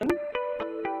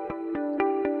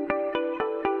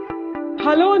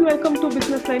Hello and welcome to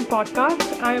Business Line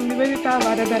Podcast. I am Nivedita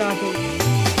Varadarajan.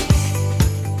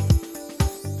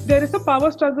 There is a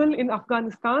power struggle in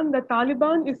Afghanistan. The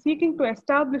Taliban is seeking to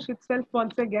establish itself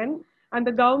once again, and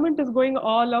the government is going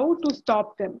all out to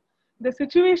stop them. The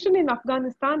situation in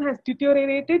Afghanistan has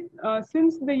deteriorated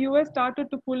since the US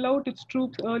started to pull out its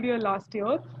troops earlier last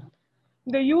year.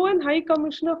 The UN High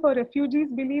Commissioner for Refugees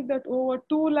believes that over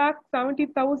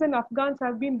 270,000 Afghans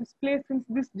have been displaced since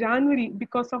this January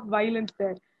because of violence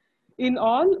there. In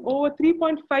all, over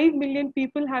 3.5 million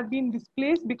people have been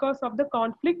displaced because of the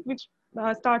conflict, which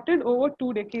started over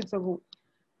 2 decades ago.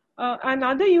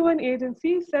 Another UN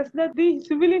agency says that the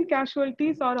civilian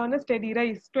casualties are on a steady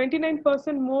rise,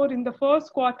 29% more in the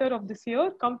first quarter of this year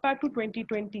compared to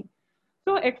 2020.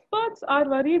 So experts are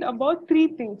worried about three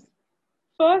things.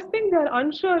 First thing, they are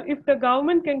unsure if the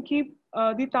government can keep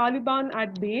the Taliban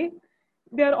at bay.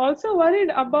 They are also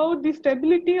worried about the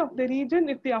stability of the region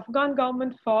if the Afghan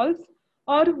government falls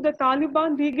or if the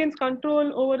Taliban regains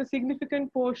control over a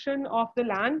significant portion of the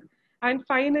land. And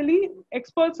finally,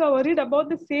 experts are worried about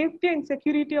the safety and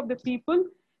security of the people,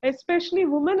 especially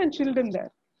women and children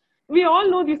there. We all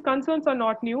know these concerns are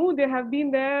not new. They have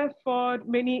been there for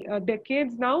many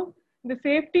decades now. The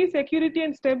safety, security,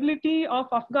 and stability of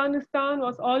Afghanistan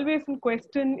was always in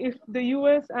question if the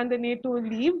US and the NATO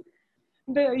leave.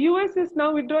 The US is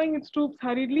now withdrawing its troops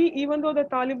hurriedly, even though the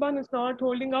Taliban is not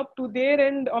holding up to their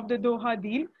end of the Doha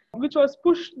deal, which was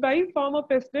pushed by former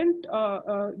President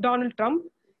Donald Trump.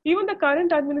 Even the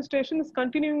current administration is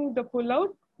continuing the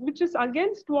pullout, which is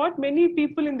against what many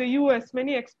people in the US,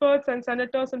 many experts and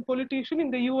senators and politicians in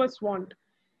the US want.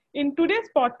 In today's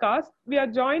podcast, we are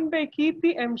joined by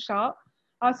Kirti M. Shah,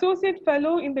 Associate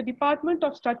Fellow in the Department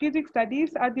of Strategic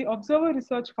Studies at the Observer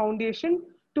Research Foundation,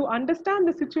 to understand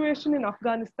the situation in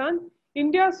Afghanistan,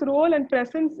 India's role and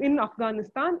presence in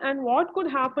Afghanistan, and what could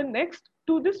happen next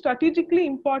to this strategically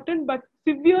important but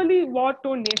severely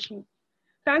war-torn nation.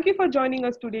 Thank you for joining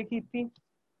us today, Kirti.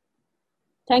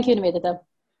 Thank you, Nivedita.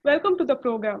 Welcome to the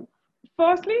program.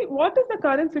 Firstly, what is the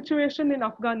current situation in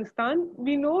Afghanistan?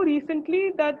 We know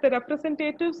recently that the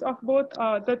representatives of both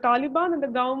the Taliban and the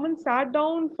government sat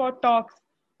down for talks.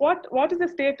 What is the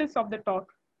status of the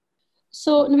talk?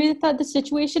 So, Nivedita, the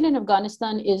situation in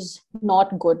Afghanistan is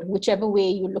not good, whichever way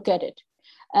you look at it.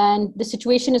 And the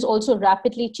situation is also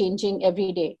rapidly changing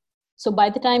every day. So by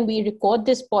the time we record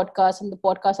this podcast and the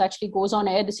podcast actually goes on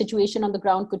air, the situation on the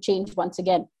ground could change once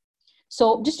again.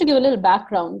 So just to give a little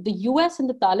background, the US and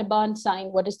the Taliban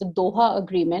signed what is the Doha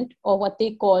Agreement, or what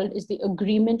they called is the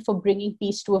Agreement for Bringing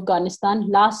Peace to Afghanistan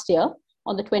last year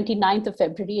on the 29th of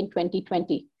February in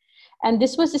 2020. And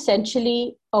this was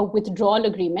essentially a withdrawal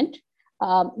agreement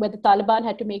where the Taliban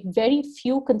had to make very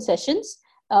few concessions.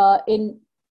 And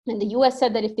the US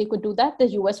said that if they could do that, the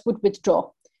US would withdraw.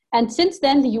 And since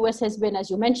then, the US has been, as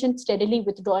you mentioned, steadily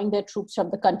withdrawing their troops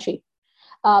from the country.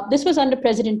 This was under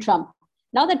President Trump.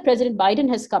 Now that President Biden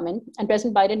has come in, and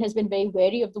President Biden has been very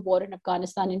wary of the war in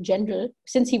Afghanistan in general,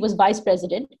 since he was vice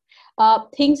president,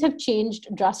 things have changed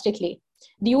drastically.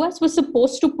 The US was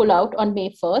supposed to pull out on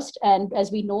May 1st, and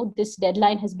as we know, this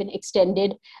deadline has been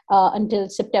extended until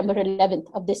September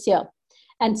 11th of this year.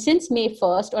 And since May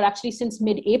 1st, or actually since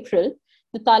mid-April,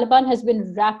 the Taliban has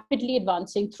been rapidly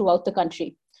advancing throughout the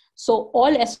country. So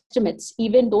all estimates,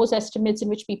 even those estimates in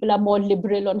which people are more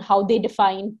liberal on how they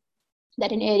define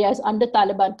that an area is under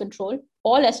Taliban control,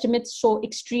 all estimates show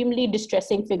extremely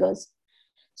distressing figures.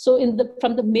 So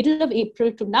from the middle of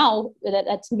April to now,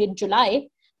 that's mid-July,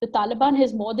 the Taliban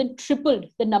has more than tripled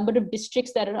the number of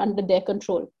districts that are under their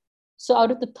control. So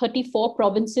out of the 34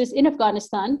 provinces in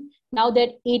Afghanistan, now there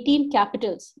are 18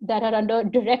 capitals that are under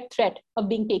direct threat of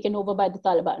being taken over by the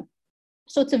Taliban.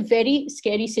 So it's a very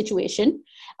scary situation.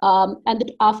 And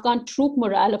the Afghan troop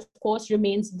morale, of course,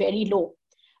 remains very low.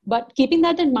 But keeping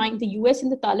that in mind, the US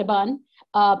and the Taliban,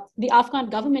 the Afghan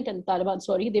government and the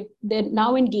Taliban, they're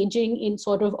now engaging in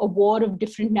sort of a war of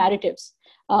different narratives.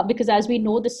 Because as we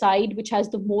know, the side which has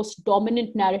the most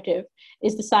dominant narrative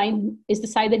is the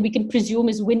side that we can presume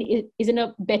is in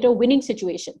a better winning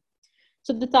situation.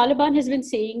 So the Taliban has been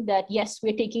saying that, yes,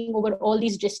 we're taking over all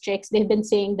these districts. They've been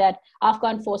saying that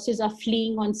Afghan forces are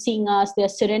fleeing on seeing us. They're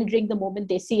surrendering the moment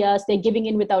they see us. They're giving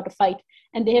in without a fight.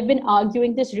 And they have been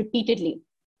arguing this repeatedly.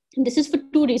 And this is for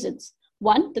two reasons.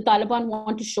 One, the Taliban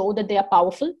want to show that they are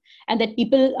powerful and that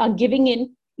people are giving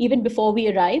in even before we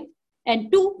arrive.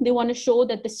 And two, they want to show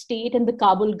that the state and the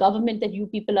Kabul government that you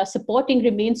people are supporting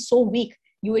remains so weak.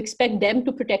 You expect them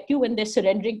to protect you when they're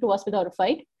surrendering to us without a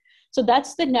fight. So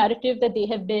that's the narrative that they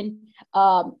have been,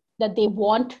 that they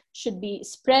want should be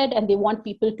spread, and they want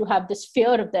people to have this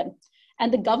fear of them.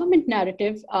 And the government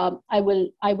narrative, I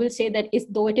will say that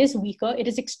though it is weaker, it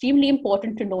is extremely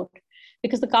important to note,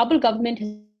 because the Kabul government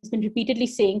has been repeatedly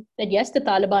saying that yes, the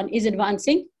Taliban is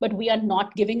advancing, but we are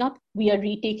not giving up. We are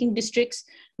retaking districts.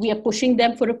 We are pushing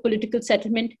them for a political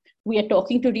settlement. We are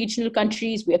talking to regional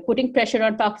countries. We are putting pressure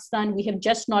on Pakistan. We have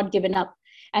just not given up.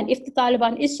 And if the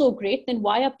Taliban is so great, then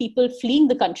why are people fleeing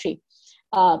the country?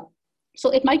 So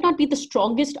it might not be the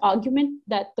strongest argument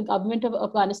that the government of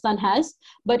Afghanistan has,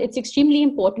 but it's extremely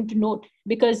important to note,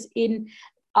 because in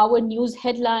our news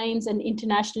headlines and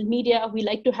international media, we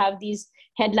like to have these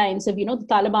headlines of, the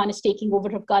Taliban is taking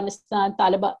over Afghanistan,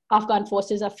 Afghan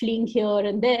forces are fleeing here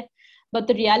and there. But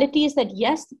the reality is that,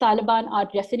 yes, the Taliban are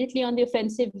definitely on the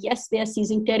offensive. Yes, they are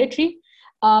seizing territory,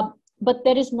 but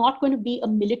there is not going to be a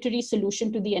military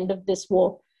solution to the end of this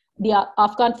war. The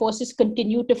Afghan forces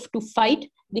continue to fight.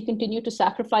 They continue to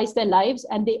sacrifice their lives,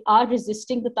 and they are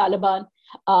resisting the Taliban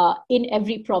in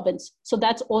every province. So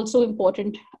that's also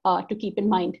important to keep in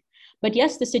mind. But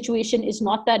yes, the situation is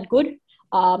not that good.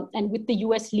 And with the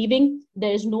US leaving,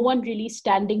 there is no one really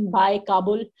standing by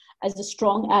Kabul as a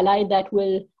strong ally that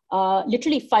will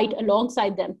literally fight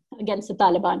alongside them against the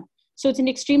Taliban. So it's an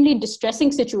extremely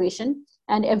distressing situation,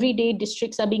 and every day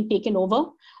districts are being taken over.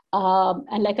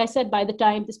 And like I said, by the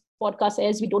time this podcast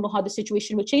airs, we don't know how the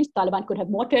situation will change. The Taliban could have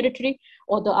more territory,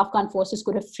 or the Afghan forces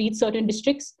could have freed certain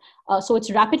districts. So it's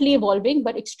rapidly evolving,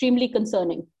 but extremely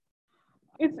concerning.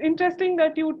 It's interesting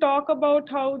that you talk about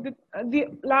how the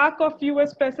lack of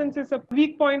US presence is a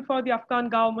weak point for the Afghan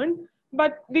government.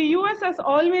 But the US has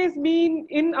always been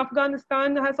in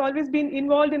Afghanistan, has always been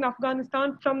involved in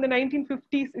Afghanistan from the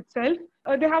 1950s itself.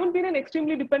 They haven't been an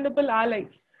extremely dependable ally.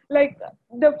 Like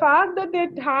the fact that they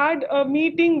had a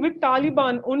meeting with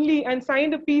Taliban only and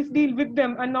signed a peace deal with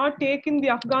them and not taken the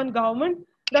Afghan government,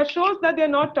 that shows that they're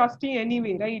not trusting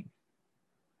anyway, right?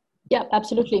 Yeah,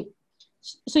 absolutely.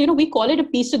 So, we call it a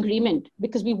peace agreement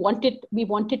because we want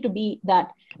it to be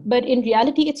that. But in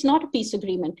reality, it's not a peace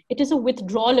agreement. It is a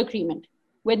withdrawal agreement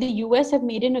where the US have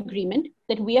made an agreement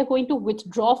that we are going to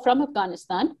withdraw from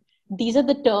Afghanistan. These are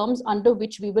the terms under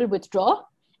which we will withdraw.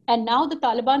 And now the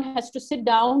Taliban has to sit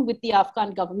down with the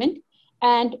Afghan government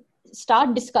and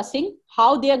start discussing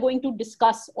how they are going to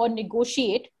discuss or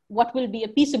negotiate what will be a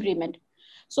peace agreement.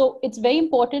 So it's very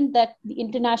important that the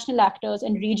international actors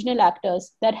and regional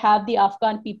actors that have the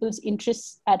Afghan people's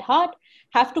interests at heart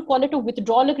have to call it a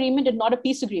withdrawal agreement and not a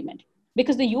peace agreement.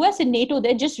 Because the US and NATO,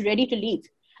 they're just ready to leave.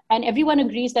 And everyone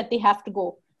agrees that they have to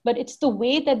go. But it's the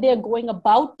way that they're going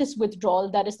about this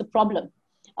withdrawal that is the problem.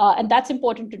 And that's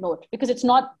important to note, because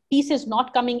peace is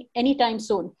not coming anytime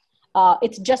soon.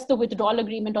 It's just the withdrawal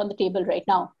agreement on the table right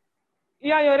now.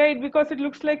 Yeah, you're right, because it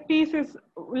looks like peace is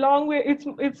long way.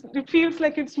 It feels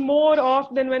like it's more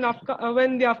off than when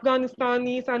the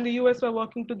Afghanistanis and the US were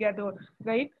working together,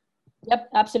 right? Yep,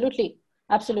 absolutely.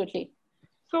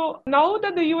 So now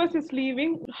that the US is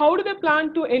leaving, how do they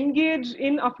plan to engage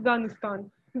in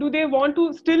Afghanistan? Do they want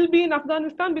to still be in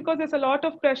Afghanistan? Because there's a lot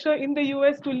of pressure in the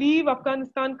US to leave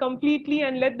Afghanistan completely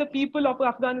and let the people of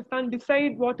Afghanistan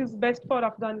decide what is best for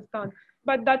Afghanistan.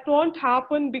 But that won't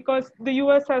happen because the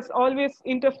US has always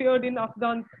interfered in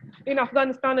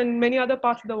Afghanistan and many other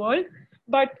parts of the world.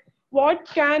 But what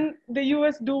can the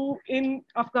US do in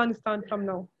Afghanistan from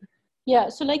now? Yeah,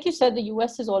 so like you said, the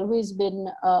US has always been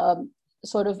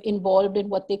sort of involved in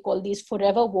what they call these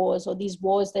forever wars, or these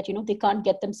wars that, they can't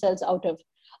get themselves out of.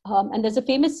 And there's a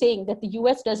famous saying that the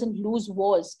US doesn't lose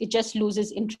wars, it just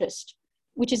loses interest,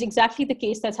 which is exactly the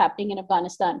case that's happening in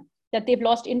Afghanistan, that they've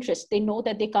lost interest. They know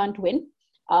that they can't win.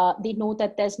 They know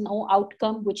that there's no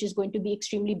outcome which is going to be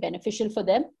extremely beneficial for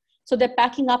them. So they're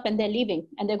packing up and they're leaving,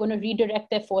 and they're going to redirect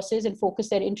their forces and focus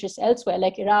their interests elsewhere,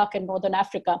 like Iraq and Northern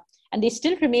Africa. And they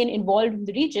still remain involved in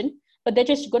the region, but they're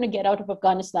just going to get out of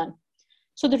Afghanistan.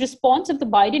 So the response of the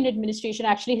Biden administration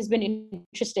actually has been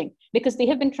interesting, because they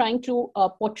have been trying to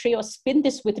portray or spin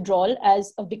this withdrawal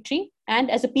as a victory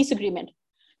and as a peace agreement.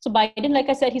 So Biden, like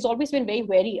I said, he's always been very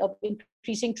wary of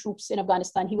increasing troops in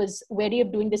Afghanistan. He was wary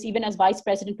of doing this even as vice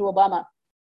president to Obama.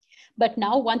 But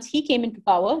now, once he came into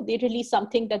power, they released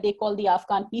something that they call the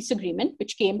Afghan Peace Agreement,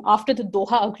 which came after the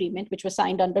Doha Agreement, which was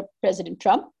signed under President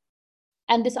Trump.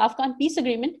 And this Afghan Peace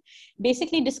Agreement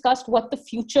basically discussed what the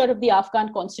future of the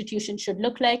Afghan constitution should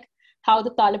look like, how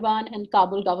the Taliban and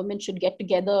Kabul government should get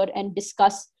together and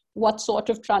discuss what sort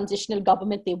of transitional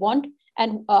government they want,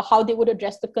 and how they would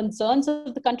address the concerns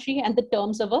of the country and the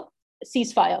terms of a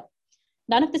ceasefire.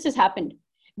 None of this has happened,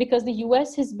 because the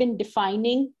US has been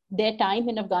defining their time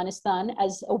in Afghanistan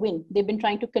as a win. They've been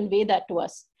trying to convey that to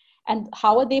us. And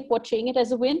how are they portraying it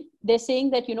as a win? They're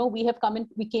saying that,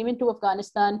 we came into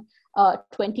Afghanistan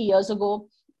 20 years ago.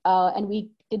 and we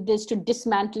did this to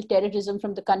dismantle terrorism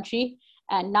from the country.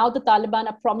 And now the Taliban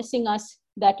are promising us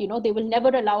that, they will never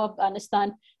allow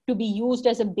Afghanistan to be used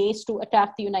as a base to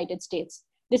attack the United States.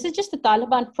 This is just the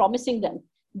Taliban promising them.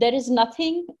 There is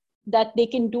nothing that they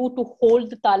can do to hold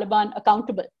the Taliban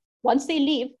accountable. Once they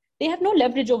leave, they have no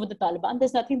leverage over the Taliban.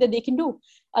 There's nothing that they can do.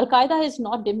 Al-Qaeda is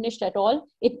not diminished at all.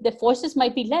 The forces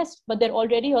might be less, but they're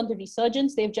already on the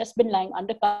resurgence. They've just been lying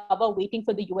undercover, waiting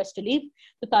for the US to leave.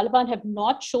 The Taliban have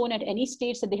not shown at any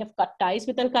stage that they have cut ties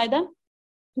with Al-Qaeda.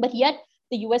 But yet,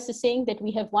 the US is saying that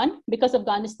we have won because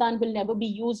Afghanistan will never be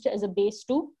used as a base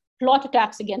to plot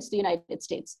attacks against the United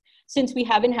States. Since we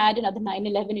haven't had another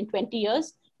 9/11 in 20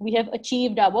 years, we have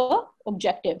achieved our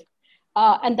objective.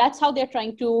 And that's how they're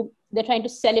trying to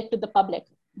sell it to the public,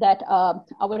 that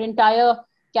our entire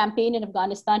campaign in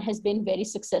Afghanistan has been very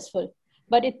successful.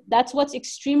 But that's what's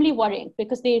extremely worrying,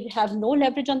 because they have no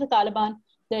leverage on the Taliban.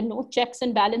 There are no checks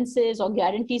and balances or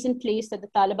guarantees in place that the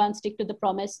Taliban stick to the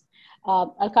promise.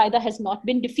 Al-Qaeda has not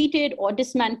been defeated or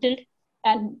dismantled.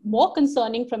 And more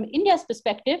concerning from India's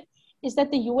perspective is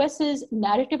that the US's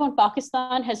narrative on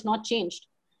Pakistan has not changed.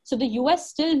 So the US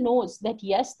still knows that,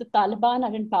 yes, the Taliban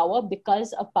are in power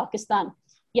because of Pakistan.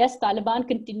 Yes, Taliban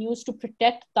continues to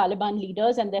protect Taliban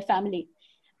leaders and their family.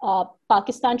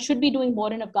 Pakistan should be doing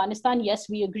more in Afghanistan. Yes,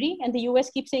 we agree. And the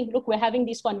US keeps saying, look, we're having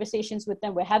these conversations with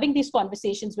them. We're having these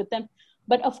conversations with them.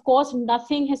 But of course,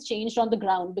 nothing has changed on the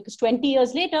ground, because 20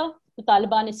 years later, the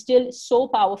Taliban is still so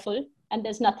powerful and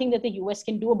there's nothing that the US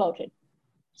can do about it.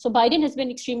 So Biden has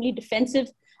been extremely defensive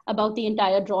about the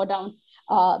entire drawdown.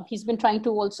 He's been trying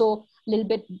to also a little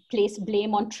bit place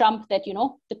blame on Trump, that,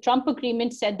 the Trump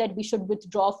agreement said that we should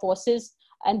withdraw forces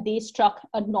and they struck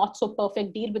a not so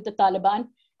perfect deal with the Taliban.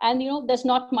 And, there's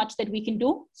not much that we can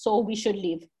do, so we should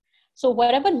leave. So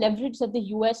whatever leverage that the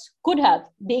US could have,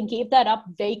 they gave that up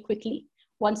very quickly.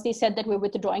 Once they said that we're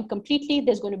withdrawing completely,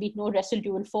 there's going to be no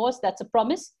residual force. That's a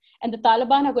promise. And the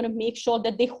Taliban are going to make sure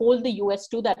that they hold the US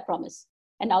to that promise.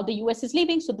 And now the US is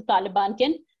leaving, so the Taliban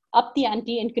can up the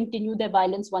ante and continue their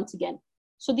violence once again.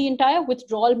 So the entire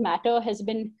withdrawal matter has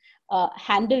been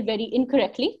handled very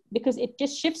incorrectly, because it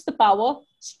just shifts the power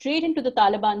straight into the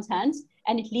Taliban's hands,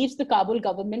 and it leaves the Kabul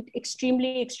government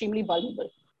extremely, extremely vulnerable.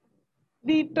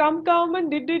 The Trump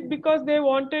government did it because they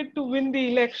wanted to win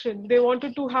the election. They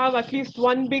wanted to have at least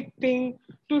one big thing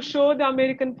to show the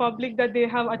American public that they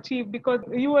have achieved, because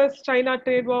US-China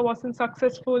trade war wasn't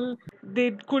successful.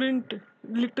 They couldn't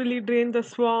literally drain the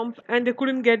swamp, and they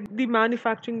couldn't get the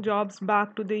manufacturing jobs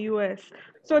back to the US.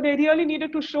 So they really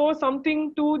needed to show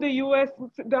something to the US,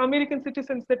 the American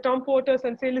citizens, the Trump voters,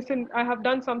 and say, listen, I have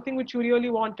done something which you really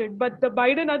wanted. But the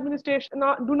Biden administration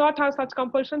do not have such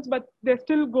compulsions, but they're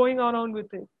still going around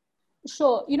with it.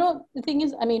 Sure. The thing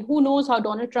is, who knows how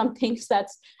Donald Trump thinks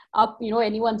that's up,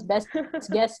 anyone's best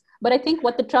guess. But I think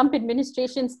what the Trump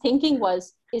administration's thinking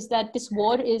is that this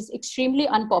war is extremely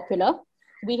unpopular.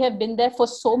 We have been there for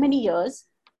so many years.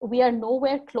 We are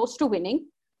nowhere close to winning.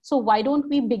 So why don't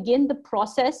we begin the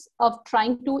process of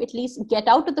trying to at least get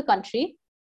out of the country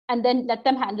and then let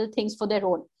them handle things for their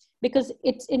own? Because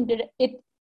it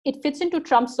fits into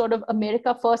Trump's sort of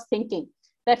America first thinking,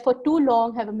 that for too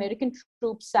long have American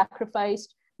troops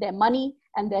sacrificed their money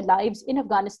and their lives in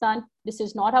Afghanistan. This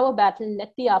is not our battle.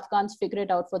 Let the Afghans figure it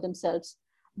out for themselves.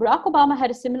 Barack Obama had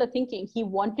a similar thinking. He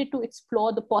wanted to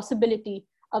explore the possibility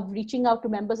of reaching out to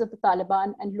members of the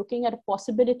Taliban and looking at a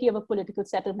possibility of a political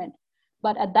settlement.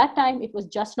 But at that time, it was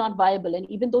just not viable. And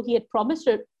even though he had promised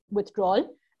a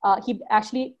withdrawal, he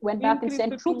actually went back and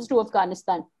sent troops to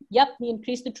Afghanistan. Yep, he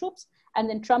increased the troops. And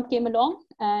then Trump came along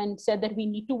and said that we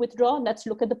need to withdraw. Let's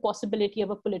look at the possibility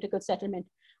of a political settlement,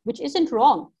 which isn't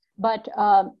wrong. But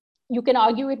you can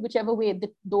argue it whichever way.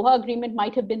 The Doha Agreement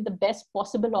might have been the best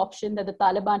possible option that the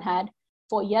Taliban had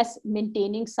for, yes,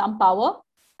 maintaining some power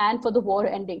and for the war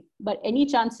ending. But any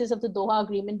chances of the Doha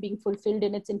Agreement being fulfilled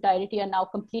in its entirety are now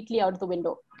completely out of the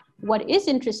window. What is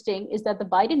interesting is that the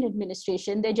Biden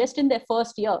administration, they're just in their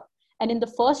first year. And in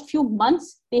the first few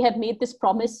months, they have made this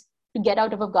promise to get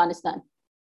out of Afghanistan.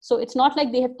 So it's not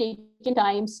like they have taken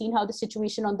time, seen how the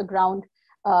situation on the ground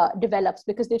develops,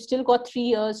 because they've still got 3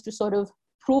 years to sort of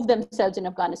prove themselves in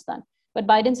Afghanistan. But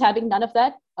Biden's having none of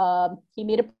that. He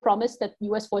made a promise that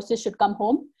US forces should come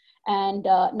home. And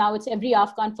now it's every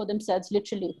Afghan for themselves,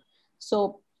 literally.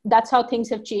 So that's how things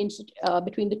have changed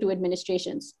between the two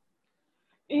administrations.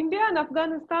 India and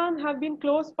Afghanistan have been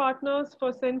close partners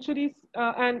for centuries,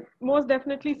 and most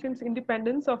definitely since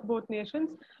independence of both nations.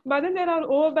 But then there are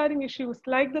overbearing issues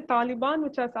like the Taliban,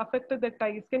 which has affected the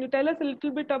ties. Can you tell us a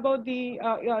little bit about the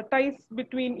ties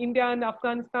between India and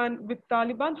Afghanistan with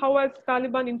Taliban? How has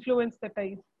Taliban influenced the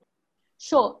ties?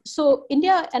 Sure. So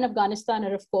India and Afghanistan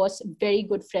are, of course, very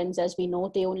good friends, as we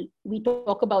know. We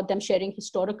talk about them sharing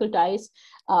historical ties,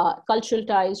 cultural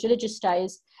ties, religious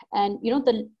ties, and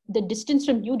the distance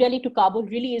from New Delhi to Kabul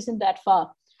really isn't that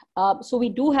far. So we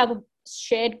do have a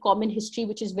shared common history,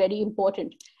 which is very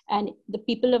important. And the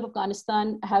people of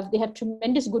Afghanistan have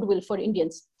tremendous goodwill for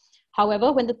Indians.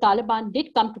 However, when the Taliban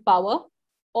did come to power,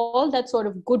 all that sort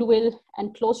of goodwill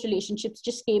and close relationships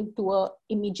just came to an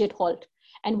immediate halt.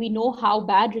 And we know how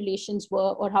bad relations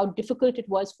were or how difficult it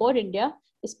was for India,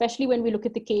 especially when we look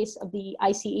at the case of the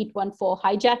IC-814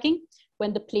 hijacking,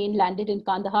 when the plane landed in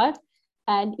Kandahar.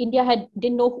 And India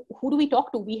didn't know, who do we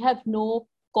talk to? We have no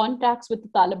contacts with the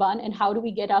Taliban, and how do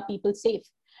we get our people safe?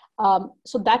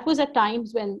 So that was at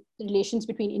times when relations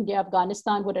between India and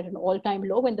Afghanistan were at an all-time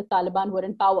low when the Taliban were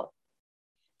in power.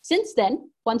 Since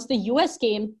then, once the US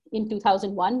came in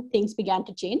 2001, things began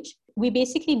to change. We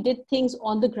basically did things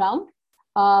on the ground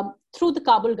through the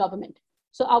Kabul government.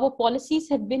 So our policies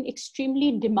have been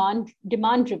extremely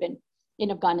demand-driven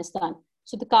in Afghanistan.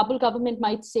 So the Kabul government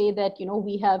might say that,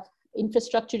 we have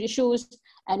infrastructure issues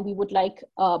and we would like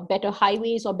better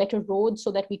highways or better roads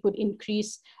so that we could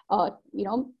increase,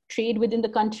 trade within the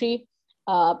country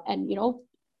and,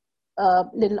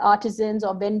 little artisans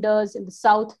or vendors in the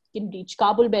south can reach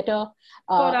Kabul better,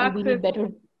 and we need better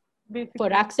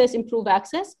for access, improve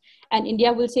access. And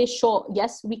India will say, sure,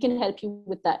 yes, we can help you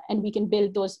with that, and we can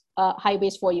build those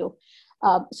highways for you.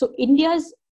 So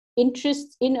India's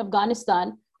interests in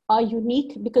Afghanistan are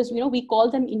unique because we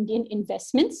call them Indian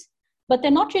investments, but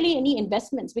they're not really any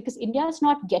investments because India is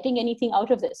not getting anything out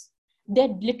of this.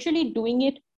 They're literally doing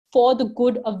it for the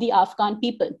good of the Afghan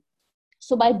people.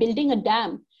 So by building a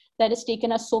dam that has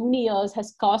taken us so many years,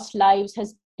 has cost lives,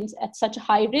 has been at such a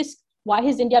high risk, why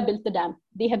has India built the dam?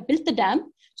 They have built the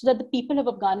dam so that the people of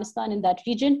Afghanistan in that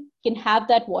region can have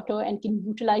that water and can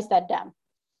utilize that dam.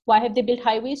 Why have they built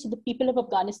highways? So the people of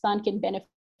Afghanistan can benefit.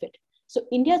 So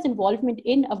India's involvement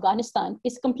in Afghanistan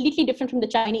is completely different from the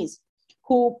Chinese,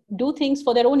 who do things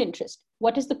for their own interest.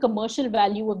 What is the commercial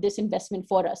value of this investment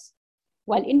for us?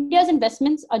 While India's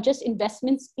investments are just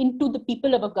investments into the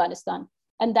people of Afghanistan.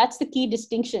 And that's the key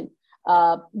distinction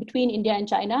between India and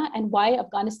China and why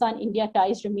Afghanistan-India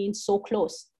ties remain so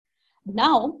close.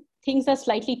 Now, things are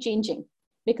slightly changing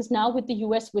because now with the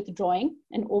US withdrawing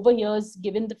and over years,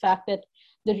 given the fact that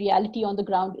the reality on the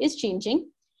ground is changing,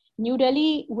 New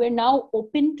Delhi, we're now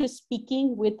open to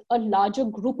speaking with a larger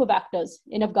group of actors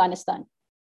in Afghanistan.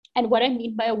 And what I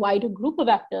mean by a wider group of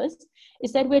actors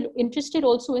is that we're interested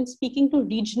also in speaking to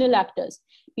regional actors,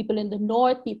 people in the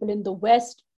north, people in the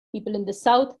west, people in the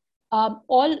south,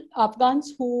 all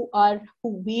Afghans who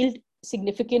wield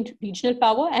significant regional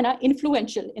power and are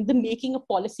influential in the making of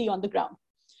policy on the ground.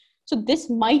 So this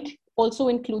might also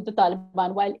include the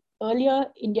Taliban. While earlier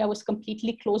India was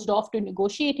completely closed off to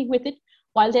negotiating with it,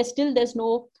 while there's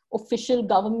no official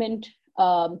government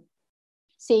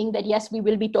saying that, yes, we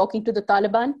will be talking to the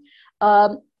Taliban,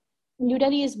 New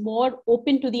Delhi is more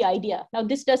open to the idea. Now,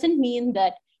 this doesn't mean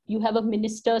that you have a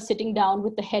minister sitting down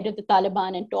with the head of the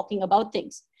Taliban and talking about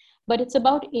things. But it's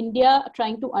about India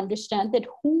trying to understand that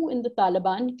who in the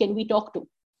Taliban can we talk to?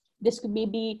 This could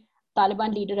maybe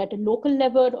Taliban leader at a local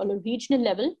level or a regional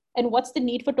level. And what's the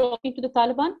need for talking to the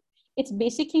Taliban? It's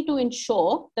basically to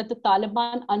ensure that the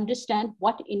Taliban understand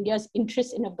what India's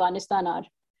interests in Afghanistan are,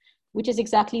 which is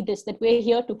exactly this, that we're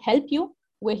here to help you.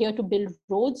 We're here to build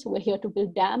roads. We're here to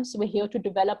build dams. We're here to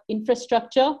develop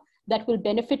infrastructure that will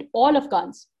benefit all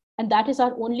Afghans. And that is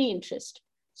our only interest.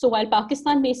 So while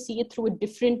Pakistan may see it through a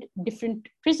different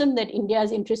prism, that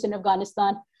India's interests in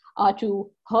Afghanistan are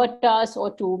to hurt us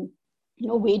or to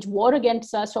wage war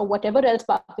against us or whatever else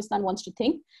Pakistan wants to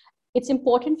think, it's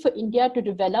important for India to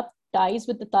develop ties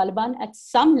with the Taliban at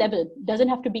some level, doesn't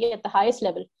have to be at the highest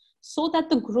level, so that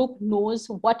the group knows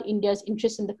what India's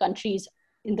interest in the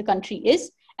country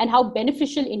is and how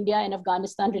beneficial India and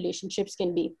Afghanistan relationships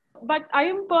can be. But I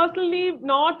am personally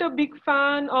not a big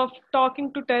fan of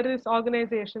talking to terrorist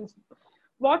organizations.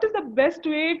 What is the best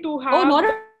way to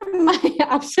have...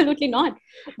 Absolutely not.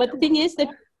 But the thing is that...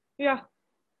 Yeah.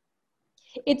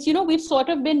 It's, we've sort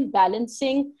of been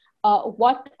balancing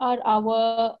what are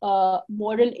our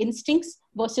moral instincts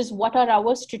versus what are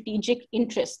our strategic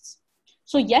interests.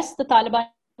 So yes, the Taliban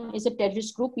is a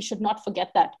terrorist group. We should not forget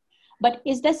that. But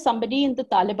is there somebody in the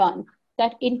Taliban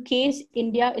that in case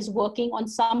India is working on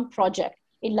some project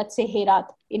in, let's say, Herat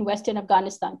in Western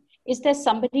Afghanistan, is there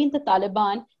somebody in the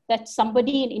Taliban that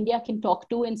somebody in India can talk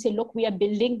to and say, look, we are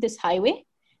building this highway.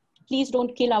 Please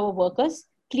don't kill our workers.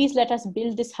 Please let us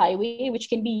build this highway, which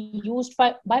can be used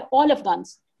by all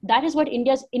Afghans. That is what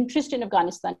India's interest in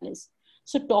Afghanistan is.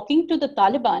 So talking to the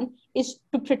Taliban is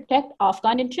to protect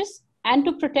Afghan interests and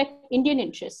to protect Indian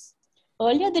interests.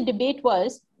 Earlier, the debate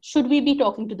was, should we be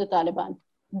talking to the Taliban?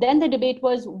 Then the debate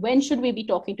was, when should we be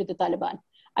talking to the Taliban?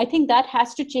 I think that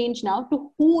has to change now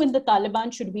to who in the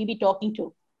Taliban should we be talking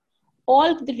to.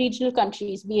 All the regional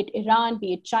countries, be it Iran,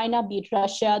 be it China, be it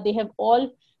Russia, they have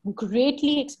all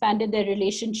greatly expanded their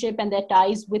relationship and their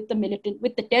ties with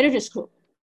the terrorist group.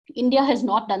 India has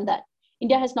not done that.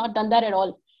 India has not done that at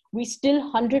all. We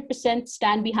still 100%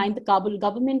 stand behind the Kabul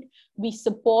government. We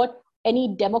support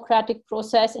any democratic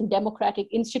process and democratic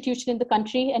institution in the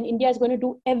country. And India is going to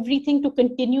do everything to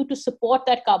continue to support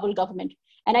that Kabul government.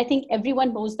 And I think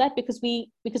everyone knows that because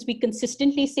we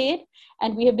consistently say it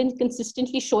and we have been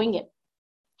consistently showing it.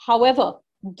 However,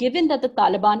 given that the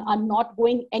Taliban are not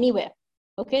going anywhere,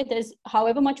 okay, there's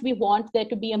however much we want there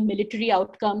to be a military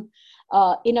outcome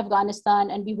in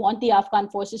Afghanistan, and we want the Afghan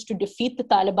forces to defeat the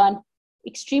Taliban.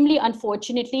 Extremely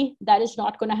unfortunately, that is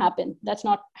not going to happen.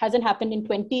 Hasn't happened in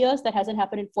 20 years, that hasn't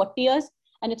happened in 40 years,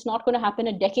 and it's not going to happen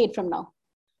a decade from now.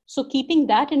 So keeping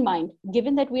that in mind,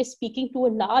 given that we're speaking to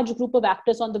a large group of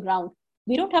actors on the ground,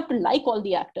 we don't have to like all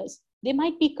the actors. They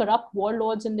might be corrupt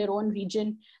warlords in their own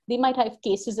region. They might have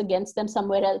cases against them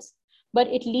somewhere else. But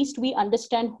at least we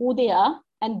understand who they are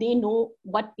and they know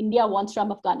what India wants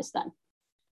from Afghanistan.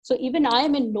 So even I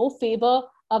am in no favor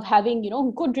of having,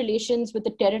 good relations with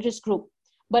the terrorist group.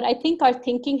 But I think our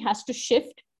thinking has to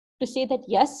shift to say that,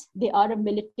 yes, they are a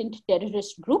militant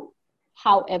terrorist group.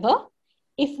 However,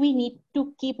 if we need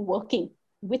to keep working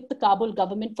with the Kabul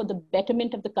government for the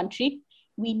betterment of the country,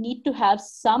 we need to have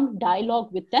some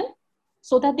dialogue with them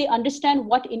so that they understand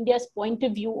what India's point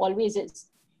of view always is.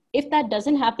 If that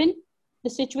doesn't happen, the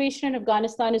situation in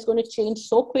Afghanistan is going to change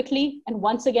so quickly. And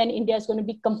once again, India is going to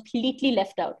be completely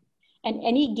left out. And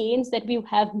any gains that we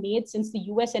have made since the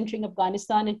US entering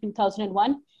Afghanistan in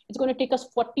 2001, it's going to take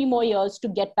us 40 more years to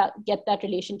get that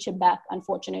relationship back,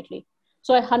 unfortunately.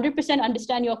 So I 100%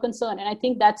 understand your concern. And I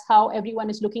think that's how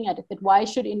everyone is looking at it, that why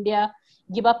should India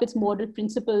give up its moral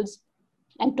principles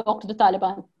and talk to the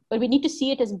Taliban? But we need to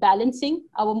see it as balancing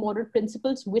our moral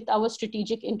principles with our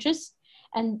strategic interests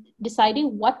and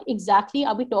deciding what exactly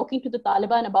are we talking to the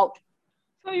Taliban about.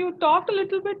 So you talked a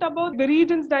little bit about the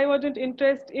region's divergent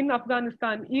interest in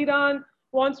Afghanistan. Iran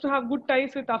wants to have good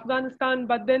ties with Afghanistan,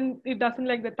 but then it doesn't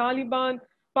like the Taliban.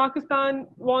 Pakistan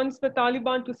wants the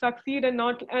Taliban to succeed and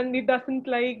it doesn't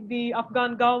like the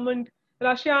Afghan government.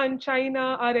 Russia and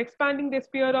China are expanding their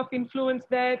sphere of influence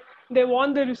there. They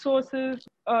want the resources.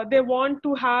 They want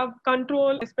to have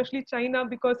control, especially China,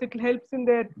 because it helps in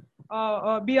their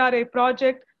BRA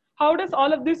project. How does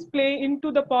all of this play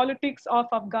into the politics of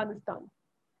Afghanistan?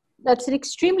 That's an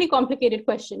extremely complicated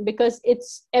question because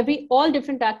it's all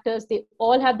different actors. They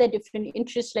all have their different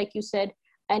interests, like you said,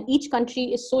 and each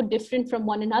country is so different from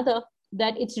one another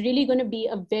that it's really going to be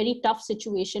a very tough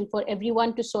situation for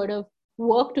everyone to sort of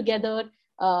work together,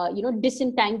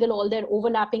 disentangle all their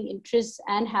overlapping interests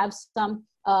and have some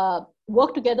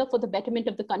work together for the betterment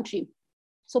of the country.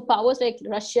 So powers like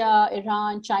Russia,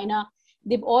 Iran, China,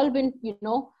 they've all been,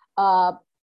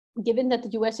 given that the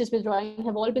US is withdrawing,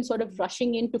 have all been sort of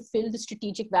rushing in to fill the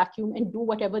strategic vacuum and do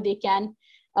whatever they can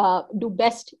do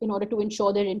best in order to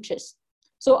ensure their interests.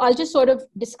 So I'll just sort of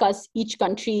discuss each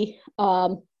country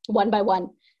one by one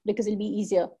because it'll be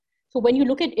easier. So when you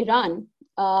look at Iran,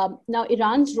 now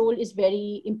Iran's role is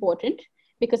very important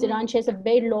because Iran shares a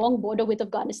very long border with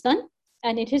Afghanistan.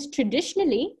 And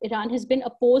Iran has been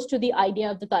opposed to the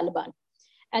idea of the Taliban.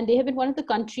 And they have been one of the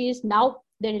countries, now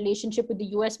their relationship with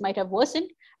the US might have worsened,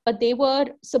 but they were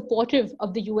supportive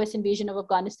of the US invasion of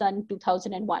Afghanistan in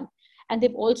 2001. And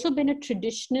they've also been a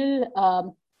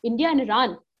traditional, India and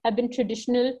Iran have been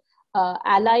traditional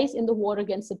allies in the war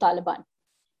against the Taliban.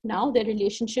 Now their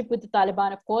relationship with the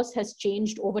Taliban, of course, has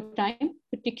changed over time,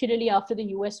 particularly after the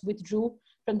US withdrew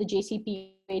from the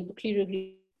JCPOA nuclear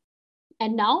agreement.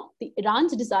 And now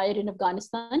Iran's desire in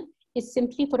Afghanistan is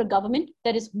simply for a government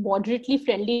that is moderately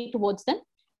friendly towards them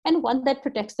and one that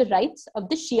protects the rights of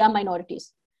the Shia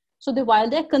minorities. So while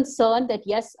they're concerned that,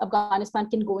 yes, Afghanistan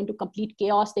can go into complete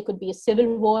chaos, there could be a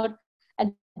civil war,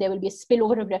 and there will be a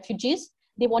spillover of refugees,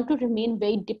 they want to remain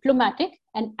very diplomatic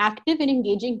and active in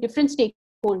engaging different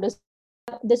stakeholders.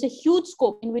 There's a huge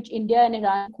scope in which India and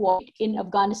Iran cooperate in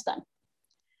Afghanistan.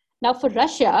 Now for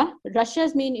Russia,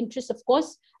 Russia's main interest, of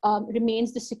course,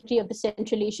 remains the security of the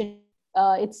Central Asian.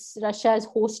 Russia has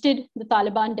hosted the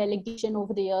Taliban delegation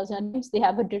over the years, and they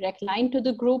have a direct line to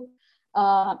the group.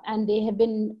 And they have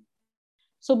been,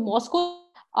 so Moscow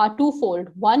are twofold.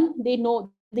 One, they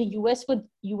know the US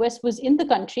was in the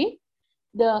country.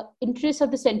 The interests of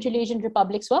the Central Asian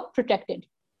republics were protected.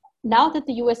 Now that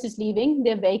the US is leaving,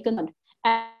 they're very concerned.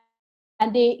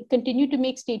 And they continue to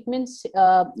make statements,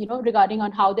 regarding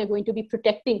on how they're going to be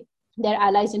protecting their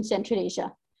allies in Central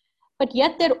Asia. But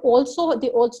yet they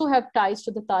also have ties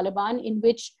to the Taliban, in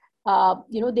which,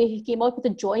 they came out with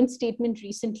a joint statement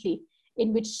recently,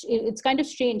 in which it's kind of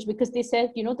strange, because they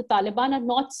said, the Taliban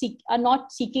are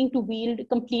not seeking to wield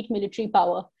complete military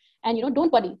power. And,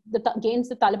 don't worry, the gains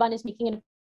the Taliban is making will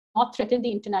not threaten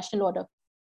the international order.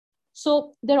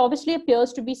 So there obviously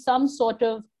appears to be some sort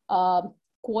of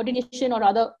coordination or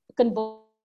other convergence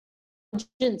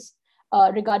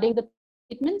regarding the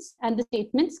statements and the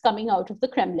statements coming out of the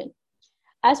Kremlin.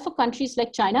 As for countries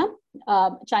like China,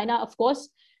 China, of course,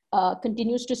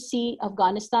 continues to see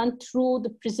Afghanistan through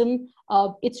the prism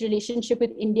of its relationship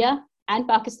with India and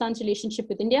Pakistan's relationship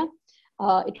with India.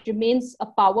 It remains a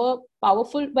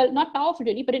powerful, well, not powerful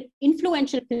really, but an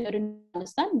influential player in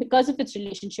Afghanistan because of its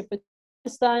relationship with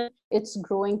Pakistan, its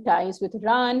growing ties with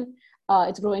Iran,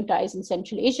 its growing ties in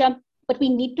Central Asia. But we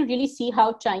need to really see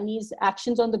how Chinese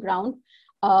actions on the ground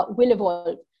will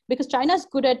evolve, because China is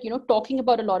good at talking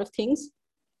about a lot of things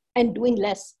and doing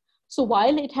less. So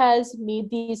while it has made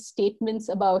these statements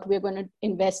about we're going to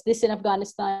invest this in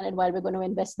Afghanistan and while we're going to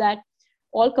invest that,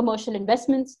 all commercial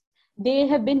investments, they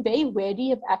have been very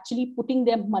wary of actually putting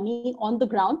their money on the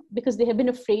ground, because they have been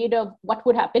afraid of what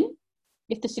would happen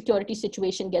if the security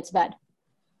situation gets bad.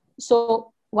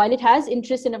 So while it has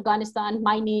interest in Afghanistan,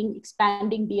 mining,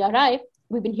 expanding BRI,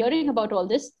 we've been hearing about all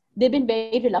this, they've been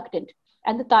very reluctant.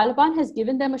 And the Taliban has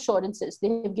given them assurances. They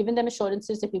have given them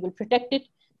assurances that we will protect it.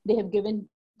 They have given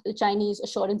the Chinese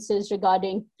assurances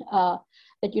regarding that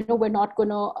we're not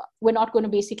going to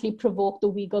basically provoke the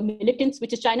Uyghur militants,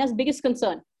 which is China's biggest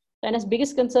concern. China's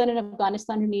biggest concern in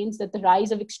Afghanistan remains that the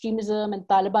rise of extremism and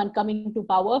Taliban coming to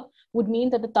power would mean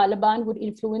that the Taliban would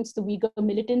influence the Uyghur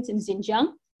militants in Xinjiang,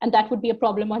 and that would be a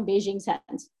problem on Beijing's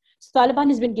hands. So Taliban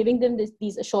has been giving them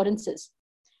these assurances.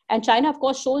 And China, of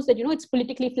course, shows that it's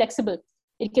politically flexible.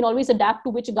 It can always adapt to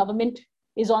which government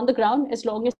is on the ground as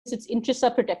long as its interests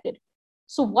are protected.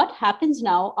 So what happens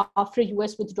now after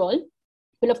US withdrawal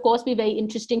will, of course, be very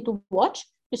interesting to watch,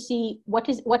 to see what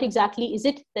exactly is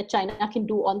it that China can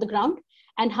do on the ground,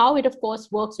 and how it, of course,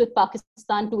 works with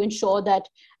Pakistan to ensure that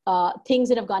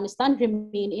things in Afghanistan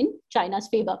remain in China's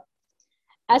favor.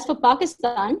 As for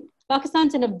Pakistan,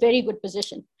 Pakistan's in a very good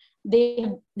position.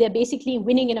 They're basically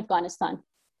winning in Afghanistan.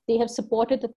 They have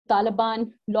supported the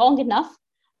Taliban long enough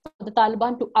for the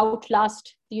Taliban to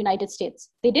outlast the United States.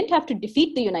 They didn't have to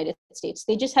defeat the United States.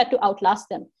 They just had to outlast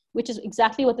them, which is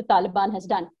exactly what the Taliban has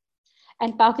done.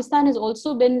 And Pakistan has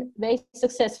also been very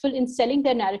successful in selling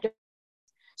their narrative.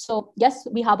 So yes,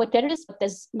 we harbor terrorists, but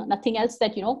there's nothing else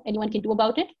that anyone can do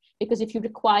about it. Because if you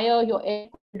require your air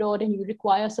corridor and you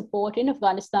require support in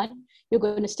Afghanistan, you're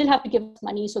going to still have to give us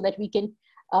money so that we can,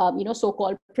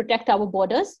 so-called protect our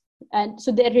borders. And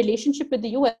so their relationship with the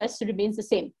US remains the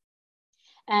same.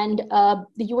 And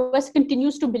the US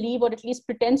continues to believe, or at least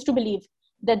pretends to believe,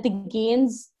 that the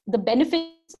gains, the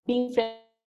benefits of being friends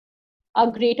are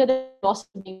greater than the loss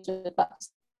of being with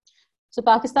Pakistan. So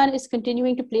Pakistan is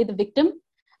continuing to play the victim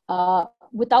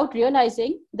without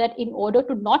realizing that in order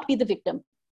to not be the victim,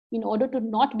 in order to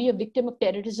not be a victim of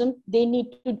terrorism, they need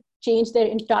to change their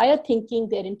entire thinking,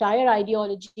 their entire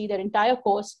ideology, their entire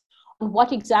course on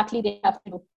what exactly they have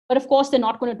to do. But of course, they're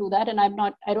not going to do that. And I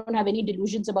don't have any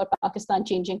delusions about Pakistan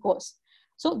changing course.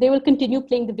 So they will continue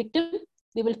playing the victim.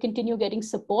 They will continue getting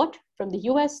support from the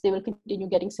US. They will continue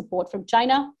getting support from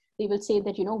China. They will say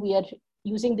that, we are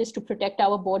using this to protect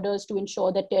our borders, to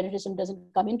ensure that terrorism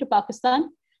doesn't come into Pakistan.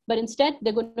 But instead,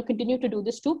 they're going to continue to do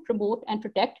this to promote and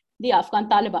protect the Afghan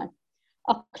Taliban.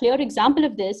 A clear example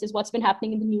of this is what's been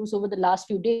happening in the news over the last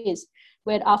few days,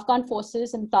 where Afghan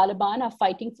forces and Taliban are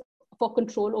fighting for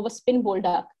control over Spin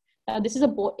Boldak. This is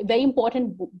a very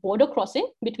important border crossing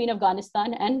between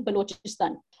Afghanistan and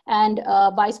Balochistan. And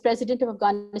Vice President of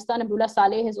Afghanistan, Abdullah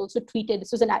Saleh, has also tweeted,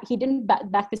 he didn't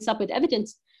back this up with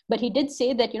evidence, but he did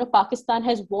say that, Pakistan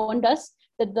has warned us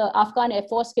that the Afghan Air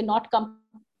Force cannot come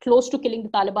close to killing the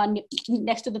Taliban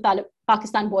next to the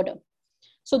Pakistan border.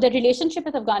 So the relationship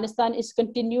with Afghanistan is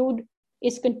going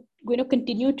to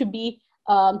continue to be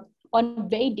on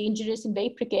very dangerous and very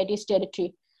precarious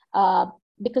territory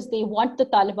because they want the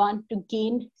Taliban to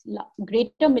gain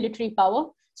greater military power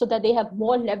so that they have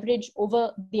more leverage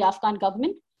over the Afghan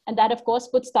government. And that, of course,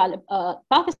 puts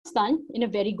Pakistan in a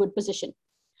very good position.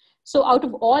 So out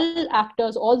of all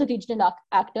actors, all the regional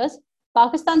actors,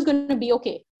 Pakistan's going to be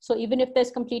okay. So even if there's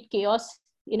complete chaos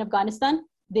in Afghanistan,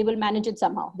 they will manage it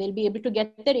somehow. They'll be able to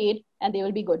get their aid and they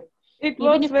will be good. It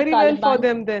works very well for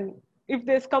them then. if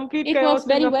there's complete It chaos works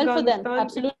very in well for them. Afghanistan, it's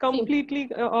Absolutely. completely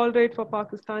all right for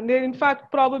Pakistan. They, in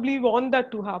fact, probably want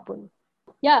that to happen.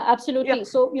 Yeah, absolutely. Yeah.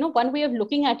 So, one way of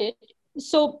looking at it,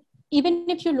 so even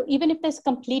if there's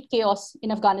complete chaos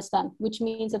in Afghanistan, which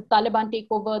means if Taliban take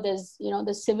over, there's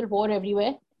civil war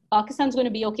everywhere, Pakistan's going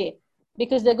to be okay,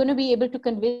 because they're going to be able to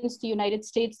convince the United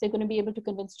States, they're going to be able to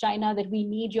convince China that we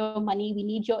need your money, we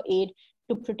need your aid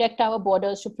to protect our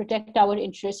borders, to protect our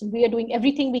interests, and we are doing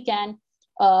everything we can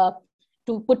uh,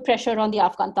 to put pressure on the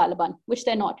Afghan Taliban, which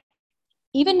they're not.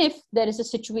 Even if there is a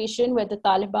situation where the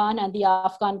Taliban and the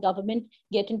Afghan government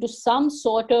get into some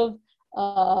sort of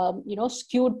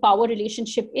skewed power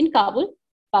relationship in Kabul,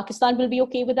 Pakistan will be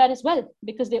okay with that as well,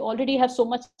 because they already have so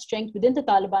much strength within the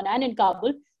Taliban and in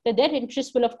Kabul that their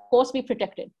interests will, of course, be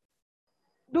protected.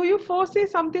 Do you foresee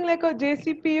something like a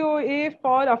JCPOA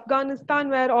for Afghanistan,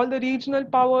 where all the regional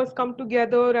powers come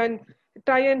together and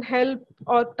try and help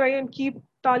or try and keep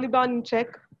Taliban in check?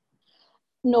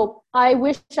 No, I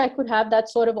wish I could have that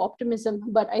sort of optimism,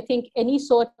 but I think any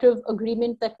sort of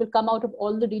agreement that will come out of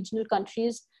all the regional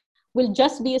countries will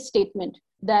just be a statement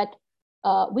that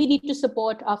we need to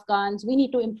support Afghans, we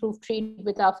need to improve trade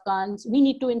with Afghans, we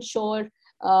need to ensure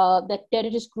that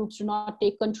terrorist groups do not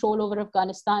take control over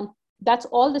Afghanistan. That's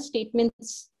all the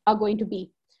statements are going to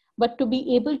be. But to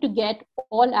be able to get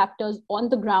all actors on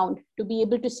the ground, to be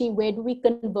able to see where do we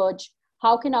converge,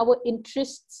 how can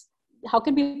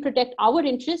we protect our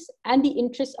interests and the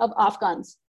interests of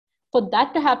Afghans? For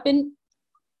that to happen,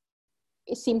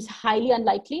 it seems highly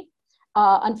unlikely,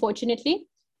 unfortunately.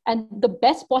 And the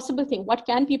best possible thing, what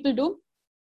can people do,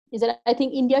 is that I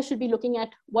think India should be looking at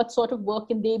what sort of work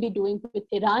can they be doing with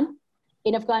Iran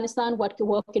in Afghanistan, what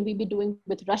work can we be doing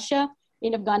with Russia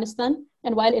in Afghanistan.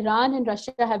 And while Iran and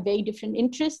Russia have very different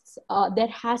interests, there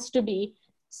has to be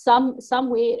some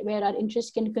way where our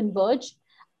interests can converge.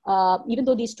 Even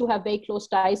though these two have very close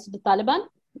ties to the Taliban,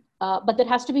 but there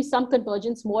has to be some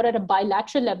convergence more at a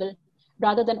bilateral level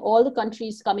rather than all the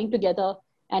countries coming together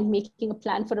and making a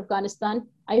plan for Afghanistan.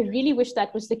 I really wish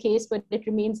that was the case, but it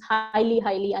remains highly,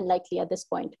 highly unlikely at this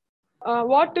point.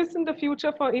 What is in the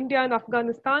future for India and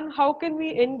Afghanistan? How can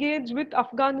we engage with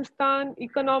Afghanistan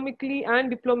economically and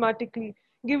diplomatically,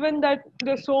 given that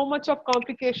there's so much of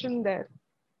complication there?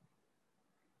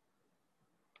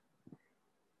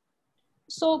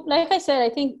 So, like I said, I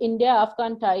think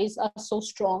India-Afghan ties are so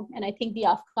strong, and I think the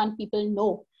Afghan people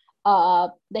know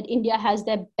that India has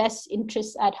their best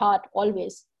interests at heart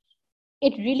always.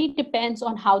 It really depends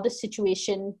on how the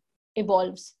situation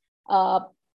evolves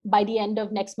by the end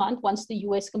of next month, once the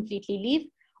US completely leave,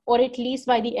 or at least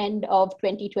by the end of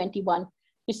 2021,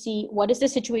 to see what is the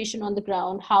situation on the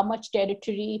ground, how much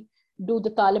territory do the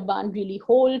Taliban really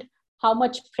hold, how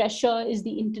much pressure is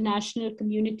the international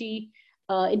community,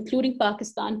 including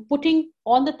Pakistan, putting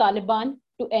on the Taliban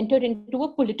to enter into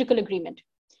a political agreement.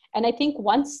 And I think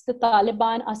once the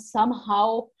Taliban are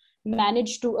somehow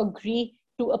managed to agree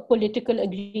to a political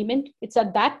agreement, it's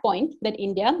at that point that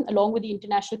India, along with the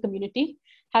international community,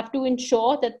 have to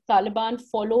ensure that Taliban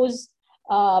follows.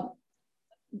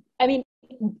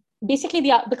 Basically,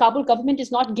 the Kabul government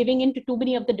is not giving in to too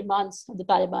many of the demands of the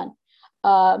Taliban.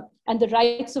 And the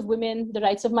rights of women, the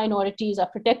rights of minorities are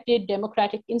protected.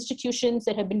 Democratic institutions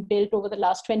that have been built over the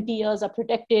last 20 years are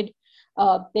protected.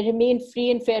 There remain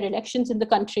free and fair elections in the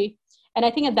country. And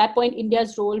I think at that point,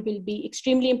 India's role will be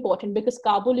extremely important, because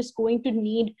Kabul is going to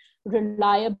need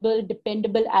reliable,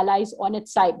 dependable allies on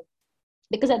its side.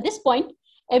 Because at this point,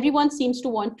 everyone seems to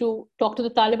want to talk to the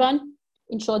Taliban,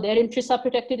 ensure their interests are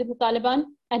protected in the Taliban,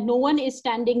 and no one is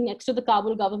standing next to the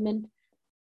Kabul government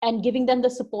and giving them the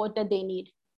support that they need.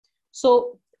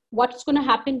 So what's going to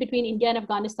happen between India and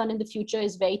Afghanistan in the future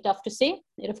is very tough to say.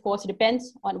 It, of course,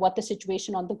 depends on what the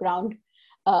situation on the ground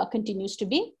continues to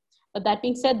be. But that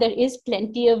being said, there is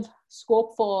plenty of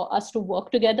scope for us to work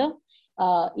together,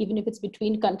 even if it's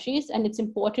between countries. And it's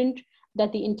important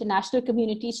that the international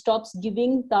community stops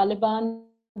giving Taliban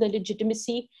the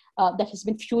legitimacy that has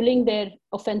been fueling their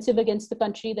offensive against the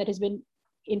country, that has been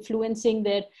influencing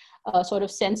their sort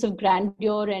of sense of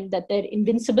grandeur and that they're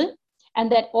invincible.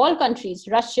 And that all countries,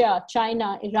 Russia,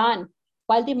 China, Iran,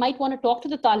 while they might want to talk to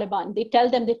the Taliban, they tell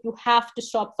them that you have to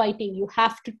stop fighting, you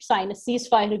have to sign a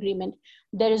ceasefire agreement.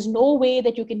 There is no way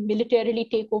that you can militarily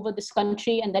take over this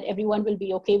country and that everyone will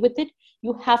be okay with it.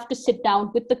 You have to sit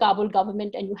down with the Kabul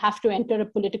government and you have to enter a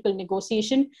political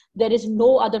negotiation. There is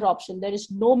no other option. There is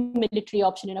no military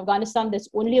option in Afghanistan. There's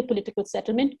only a political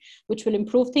settlement, which will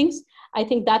improve things. I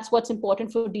think that's what's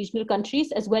important for regional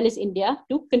countries as well as India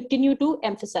to continue to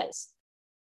emphasize.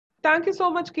 Thank you so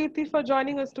much, Kirti, for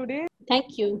joining us today.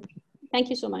 Thank you.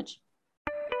 Thank you so much.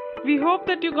 We hope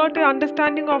that you got an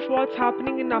understanding of what's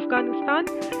happening in Afghanistan.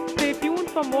 Stay tuned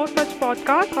for more such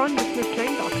podcasts on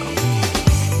businessline.com.